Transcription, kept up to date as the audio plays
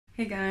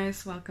Hey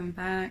guys, welcome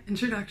back.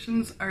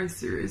 Introductions are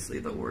seriously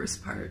the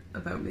worst part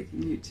about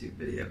making YouTube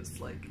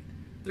videos. Like,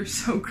 they're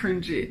so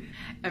cringy.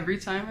 Every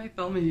time I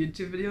film a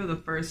YouTube video, the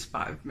first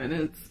 5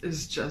 minutes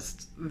is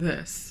just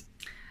this.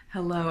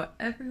 Hello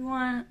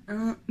everyone.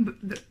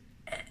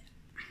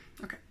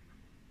 Okay.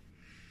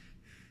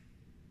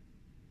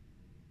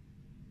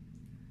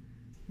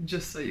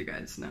 Just so you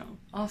guys know.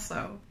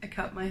 Also, I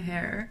cut my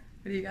hair.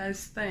 What do you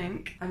guys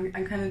think? I'm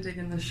kind of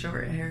digging the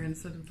short hair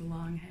instead of the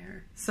long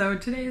hair. So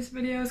today's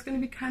video is going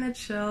to be kind of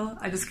chill.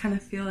 I just kind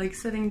of feel like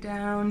sitting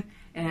down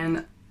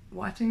and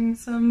watching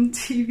some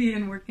TV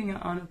and working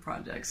on a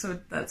project. So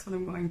that's what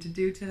I'm going to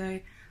do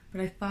today. But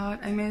I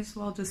thought I may as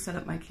well just set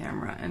up my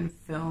camera and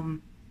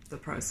film the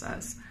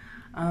process.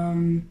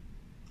 I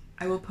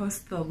will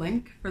post the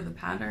link for the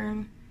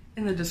pattern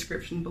in the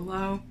description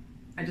below.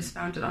 I just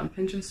found it on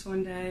Pinterest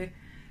one day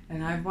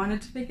and I've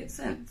wanted to make it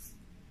since.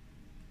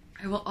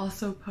 I will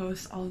also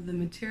post all of the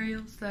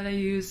materials that I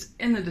use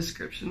in the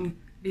description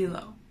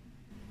below.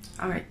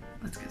 Alright,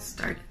 let's get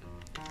started.